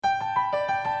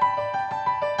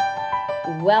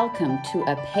Welcome to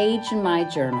A Page in My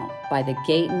Journal by the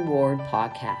Gayton Ward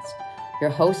Podcast. Your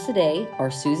hosts today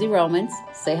are Susie Romans.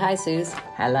 Say hi, Suze.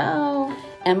 Hello.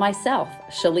 And myself,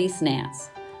 Shalise Nance.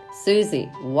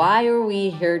 Susie, why are we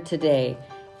here today?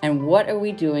 And what are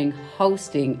we doing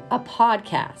hosting a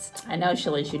podcast? I know,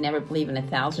 Shalise, you'd never believe in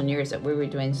 1,000 years that we were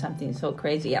doing something so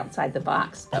crazy outside the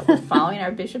box, but we're following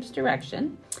our bishop's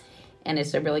direction. And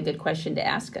it's a really good question to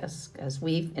ask us because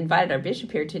we've invited our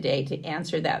bishop here today to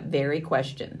answer that very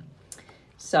question.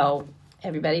 So,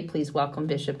 everybody, please welcome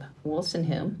Bishop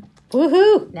Woolstenhulme.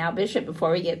 Woohoo! Now, Bishop,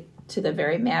 before we get to the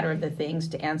very matter of the things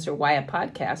to answer why a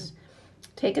podcast,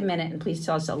 take a minute and please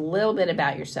tell us a little bit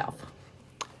about yourself.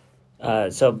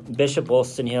 So, Bishop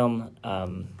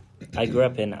Woolstenhulme, I grew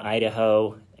up in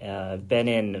Idaho. I've been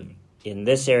in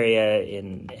this area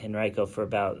in Henrico for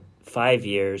about 5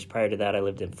 years. Prior to that, I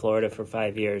lived in Florida for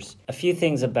 5 years. A few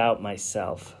things about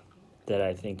myself that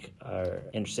I think are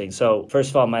interesting. So,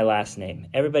 first of all, my last name.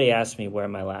 Everybody asks me where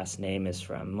my last name is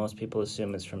from. Most people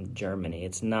assume it's from Germany.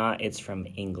 It's not. It's from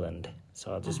England.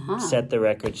 So I'll just set the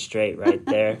record straight right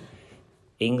there.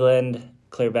 England,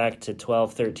 clear back to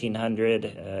 1300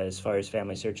 as far as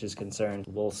family search is concerned.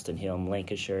 Woolstenhulme,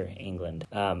 Lancashire, England.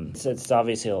 So it's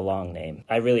obviously a long name.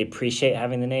 I really appreciate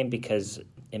having the name because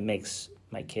it makes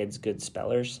my kids good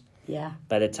spellers. Yeah.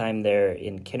 By the time they're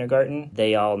in kindergarten,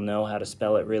 they all know how to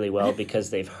spell it really well because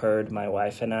they've heard my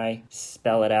wife and I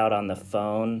spell it out on the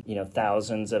phone,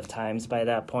 thousands of times by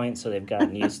that point. So they've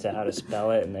gotten used to how to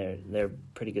spell it, and they're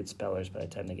pretty good spellers by the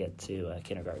time they get to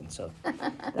kindergarten. So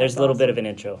there's a little bit of an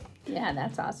intro. Yeah,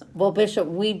 that's awesome. Well, Bishop,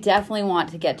 we definitely want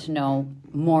to get to know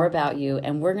more about you,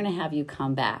 and we're going to have you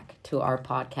come back to our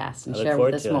podcast and share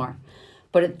with us more.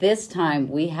 But at this time,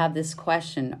 we have this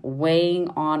question weighing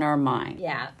on our mind.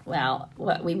 Yeah, well,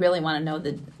 what we really want to know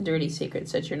the dirty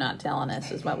secrets that you're not telling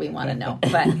us is what we want to know.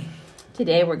 But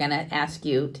today we're going to ask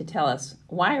you to tell us,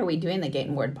 why are we doing the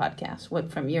Gayton Ward Podcast?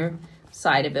 What, from your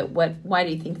side of it, why do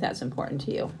you think that's important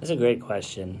to you? That's a great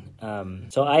question.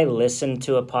 So I listen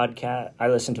to a podcast. I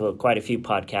listen to quite a few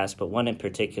podcasts, but one in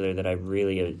particular that I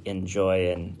really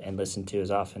enjoy and listen to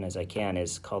as often as I can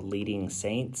is called Leading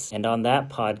Saints. And on that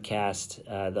podcast,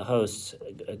 the host,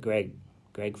 Greg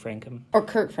Frankham? Or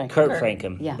Kurt Frankham. Kurt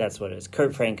Frankham, yeah. That's what it is.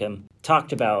 Kurt Frankham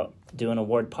talked about doing a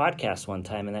Ward podcast one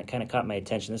time, and that kind of caught my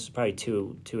attention. This was probably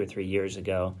two or 3 years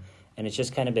ago. And it's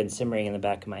just kind of been simmering in the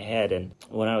back of my head. And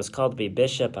when I was called to be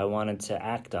bishop, I wanted to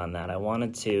act on that. I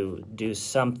wanted to do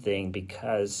something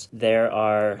because there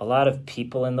are a lot of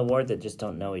people in the ward that just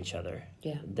don't know each other.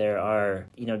 Yeah. There are,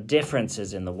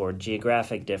 differences in the ward,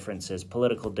 geographic differences,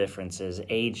 political differences,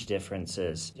 age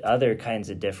differences, other kinds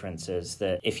of differences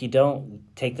that if you don't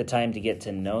take the time to get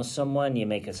to know someone, you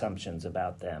make assumptions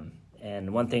about them.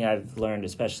 And one thing I've learned,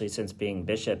 especially since being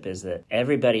bishop, is that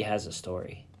everybody has a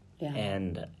story. Yeah.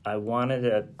 And I wanted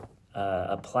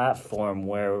a platform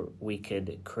where we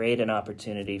could create an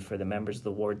opportunity for the members of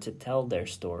the ward to tell their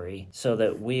story so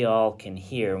that we all can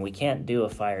hear. And we can't do a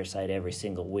fireside every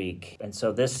single week. And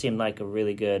so this seemed like a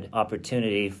really good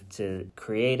opportunity to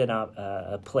create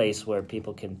a place where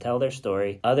people can tell their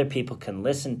story. Other people can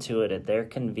listen to it at their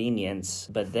convenience.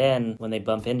 But then when they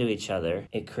bump into each other,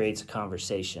 it creates a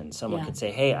conversation. Someone could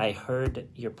say, hey, I heard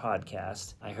your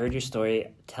podcast. I heard your story.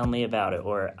 Tell me about it.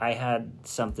 Or I had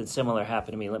something similar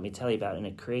happen to me. Let me tell you about it. And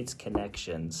it creates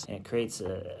connections, and it creates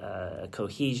a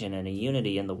cohesion and a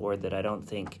unity in the ward that I don't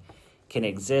think can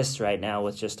exist right now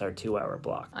with just our 2-hour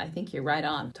block. I think you're right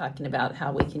on, talking about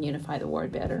how we can unify the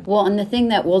ward better. Well, and the thing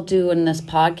that we'll do in this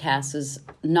podcast is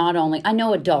not only, I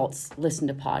know adults listen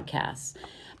to podcasts,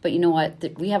 but you know what?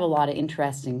 We have a lot of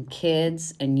interesting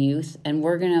kids and youth, and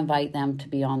we're going to invite them to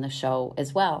be on the show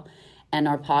as well. And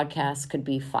our podcast could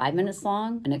be 5 minutes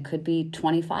long, and it could be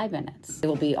 25 minutes. It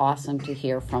will be awesome to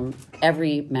hear from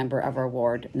every member of our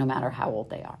ward, no matter how old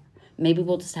they are. Maybe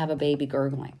we'll just have a baby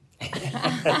gurgling.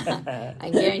 I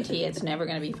guarantee it's never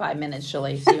going to be 5 minutes,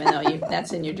 Shalise, even though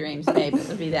that's in your dreams, babe. It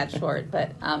would be that short.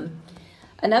 But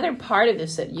another part of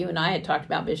this that you and I had talked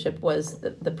about, Bishop, was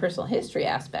the personal history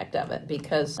aspect of it,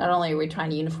 because not only are we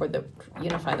trying to unify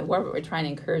the word, but we're trying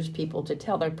to encourage people to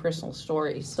tell their personal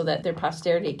stories so that their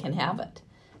posterity can have it.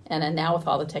 And now with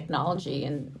all the technology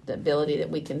and the ability that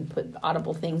we can put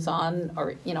audible things on,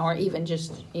 or even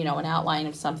just an outline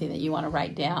of something that you want to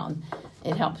write down,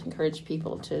 it helps encourage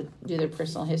people to do their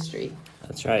personal history.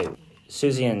 That's right.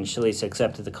 Susie and Shalise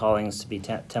accepted the callings to be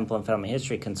Temple and Family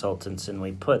History consultants, and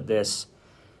we put this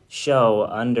show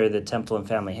under the Temple and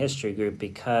Family History group,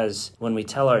 because when we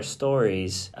tell our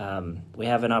stories, we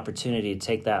have an opportunity to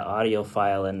take that audio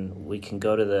file and we can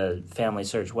go to the Family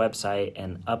Search website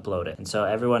and upload it. And so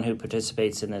everyone who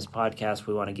participates in this podcast,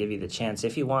 we want to give you the chance,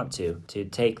 if you want to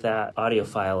take that audio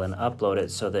file and upload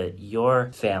it so that your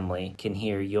family can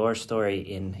hear your story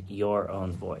in your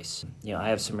own voice. I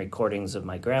have some recordings of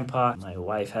my grandpa. My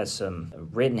wife has some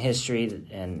written history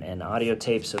and audio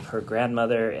tapes of her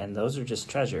grandmother, and those are just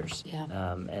treasures.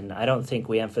 Yeah. And I don't think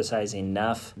we emphasize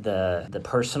enough the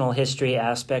personal history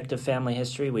aspect of family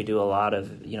history. We do a lot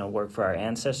of work for our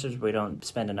ancestors. We don't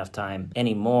spend enough time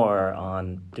anymore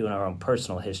on doing our own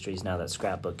personal histories now that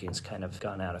scrapbooking's kind of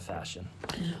gone out of fashion.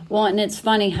 Well, and it's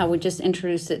funny how we just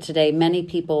introduced it today. Many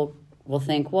people will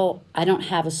think, well, I don't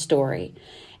have a story.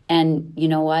 And you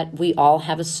know what? We all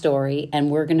have a story, and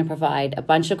we're going to provide a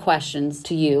bunch of questions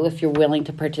to you if you're willing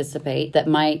to participate that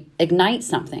might ignite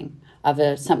something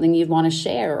something you'd want to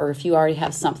share, or if you already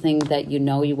have something that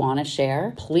you want to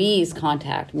share, please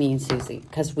contact me and Susie,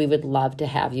 because we would love to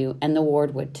have you, and the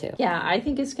ward would too. Yeah, I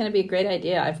think it's going to be a great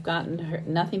idea. I've gotten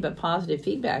nothing but positive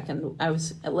feedback, and I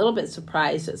was a little bit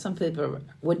surprised that some people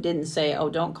didn't say,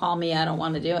 "Oh, don't call me, I don't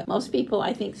want to do it." Most people,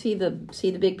 I think, see the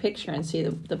big picture and see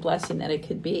the blessing that it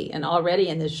could be. And already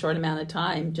in this short amount of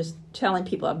time, just telling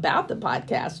people about the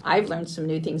podcast, I've learned some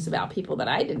new things about people that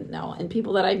I didn't know and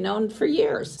people that I've known for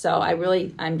years. So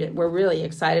we're really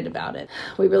excited about it.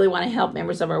 We really want to help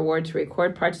members of our ward to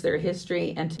record parts of their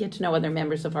history and to get to know other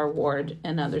members of our ward.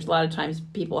 And there's a lot of times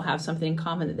people have something in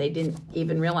common that they didn't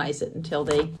even realize it until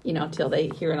they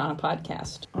hear it on a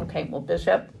podcast. Okay, well,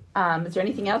 Bishop, is there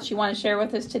anything else you want to share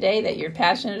with us today that you're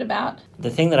passionate about? The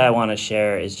thing that I want to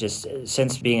share is just,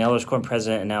 since being Elders Quorum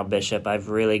President and now Bishop, I've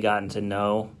really gotten to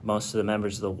know most of the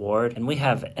members of the ward, and we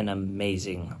have an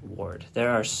amazing ward.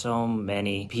 There are so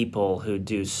many people who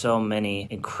do so many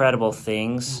incredible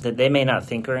things that they may not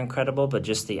think are incredible, but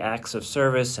just the acts of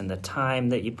service and the time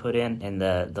that you put in and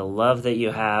the love that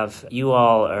you have. You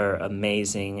all are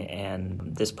amazing,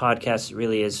 and this podcast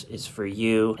really is for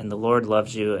you, and the Lord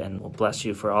loves you and will bless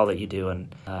you for all that you do.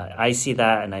 And I see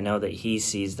that, and I know that He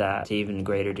sees that to even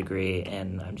greater degree,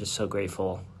 and I'm just so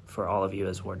grateful for all of you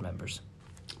as ward members.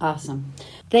 Awesome.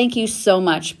 Thank you so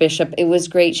much, Bishop. It was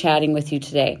great chatting with you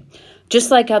today.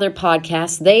 Just like other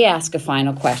podcasts, they ask a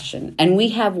final question, and we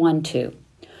have one too.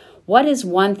 What is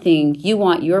one thing you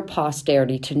want your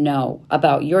posterity to know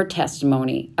about your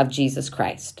testimony of Jesus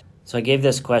Christ? So I gave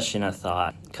this question a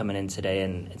thought coming in today,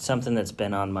 and it's something that's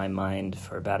been on my mind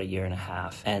for about a year and a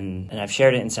half. And I've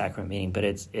shared it in sacrament meeting, but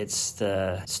it's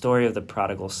the story of the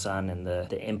prodigal son and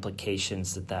the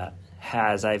implications that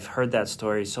has. I've heard that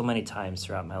story so many times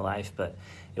throughout my life, but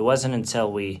it wasn't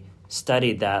until we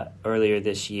studied that earlier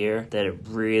this year that it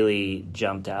really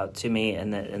jumped out to me.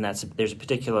 And there's a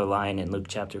particular line in Luke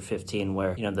chapter 15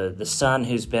 where the son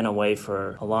who's been away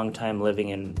for a long time living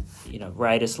in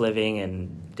riotous living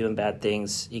and doing bad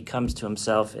things, he comes to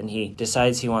himself and he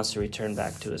decides he wants to return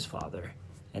back to his father.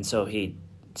 And so he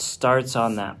starts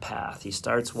on that path. He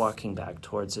starts walking back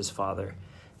towards his father.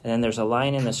 And then there's a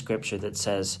line in the scripture that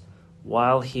says,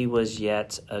 while he was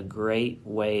yet a great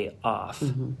way off,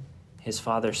 his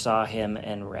father saw him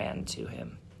and ran to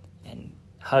him and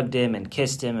hugged him and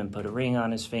kissed him and put a ring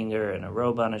on his finger and a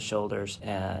robe on his shoulders.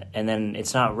 And then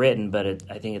it's not written, but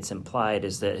I think it's implied,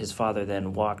 is that his father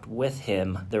then walked with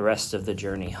him the rest of the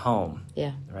journey home.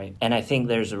 Yeah. Right? And I think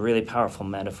there's a really powerful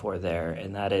metaphor there,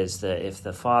 and that is that if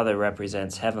the father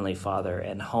represents Heavenly Father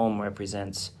and home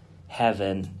represents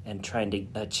heaven and trying to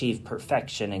achieve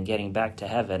perfection and getting back to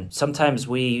heaven, sometimes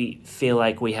we feel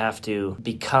like we have to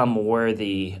become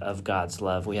worthy of God's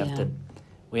love. We have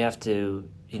to,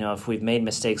 if we've made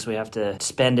mistakes, we have to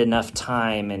spend enough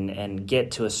time and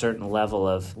get to a certain level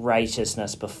of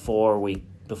righteousness before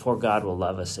God will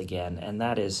love us again. And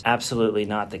that is absolutely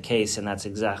not the case, and that's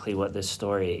exactly what this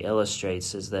story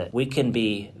illustrates, is that we can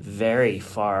be very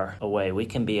far away. We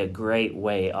can be a great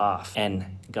way off,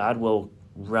 and God will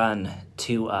run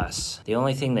to us. The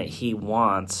only thing that He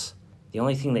wants, the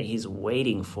only thing that He's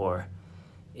waiting for,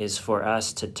 is for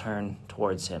us to turn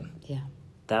towards Him. Yeah.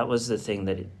 That was the thing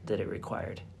that it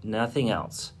required. Nothing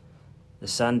else. The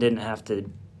Son didn't have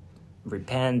to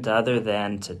repent other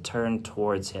than to turn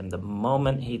towards Him. The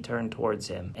moment He turned towards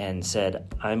Him and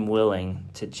said, I'm willing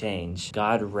to change,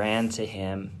 God ran to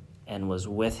Him and was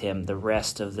with Him the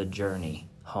rest of the journey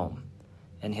home.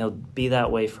 And He'll be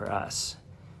that way for us.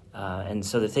 And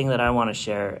so the thing that I want to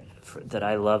share that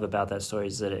I love about that story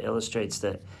is that it illustrates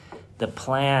that the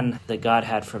plan that God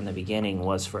had from the beginning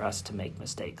was for us to make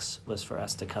mistakes, was for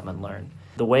us to come and learn.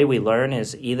 The way we learn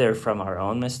is either from our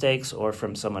own mistakes or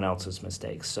from someone else's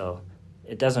mistakes. So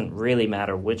it doesn't really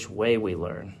matter which way we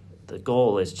learn. The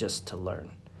goal is just to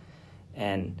learn.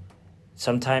 And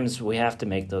sometimes we have to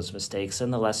make those mistakes,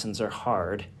 and the lessons are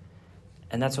hard,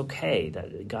 and that's okay.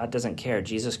 That God doesn't care.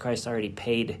 Jesus Christ already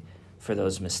paid for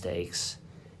those mistakes.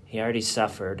 He already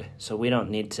suffered, so we don't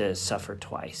need to suffer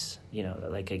twice.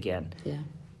 Again,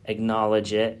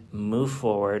 acknowledge it, move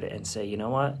forward, and say, you know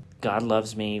what? God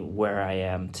loves me where I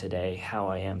am today, how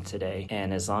I am today.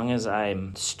 And as long as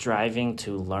I'm striving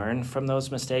to learn from those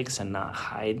mistakes and not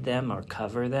hide them or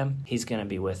cover them, he's going to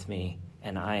be with me,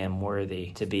 and I am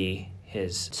worthy to be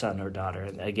his son or daughter.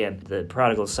 And again, the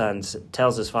prodigal son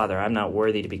tells his father, I'm not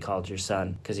worthy to be called your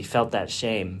son, because he felt that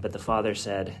shame. But the father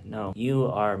said, no, you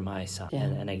are my son. Yeah.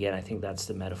 And again, I think that's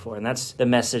the metaphor. And that's the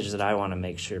message that I want to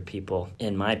make sure people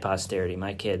in my posterity,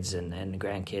 my kids and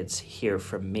grandkids, hear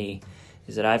from me,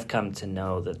 is that I've come to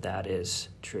know that that is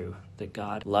true, that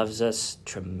God loves us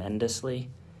tremendously.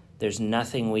 There's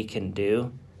nothing we can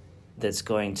do that's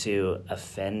going to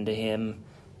offend him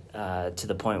to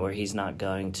the point where he's not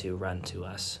going to run to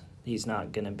us. He's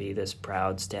not going to be this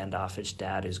proud, standoffish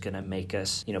dad who's going to make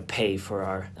us, pay for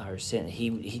our sin.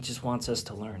 He just wants us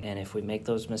to learn. And if we make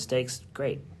those mistakes,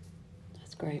 great.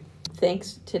 That's great.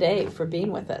 Thanks today for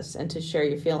being with us and to share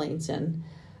your feelings. And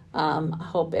I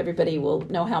hope everybody will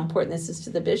know how important this is to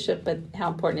the bishop, but how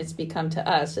important it's become to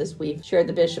us as we've shared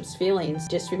the bishop's feelings.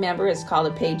 Just remember, it's called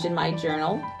A Page in My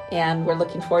Journal, and we're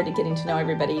looking forward to getting to know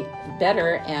everybody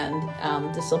better.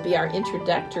 And this will be our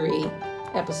introductory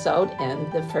episode,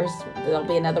 and there'll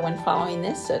be another one following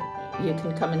this, so you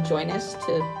can come and join us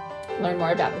to learn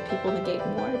more about the people in the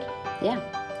Gayton Ward. Yeah.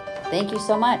 Thank you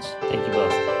so much. Thank you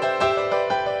both.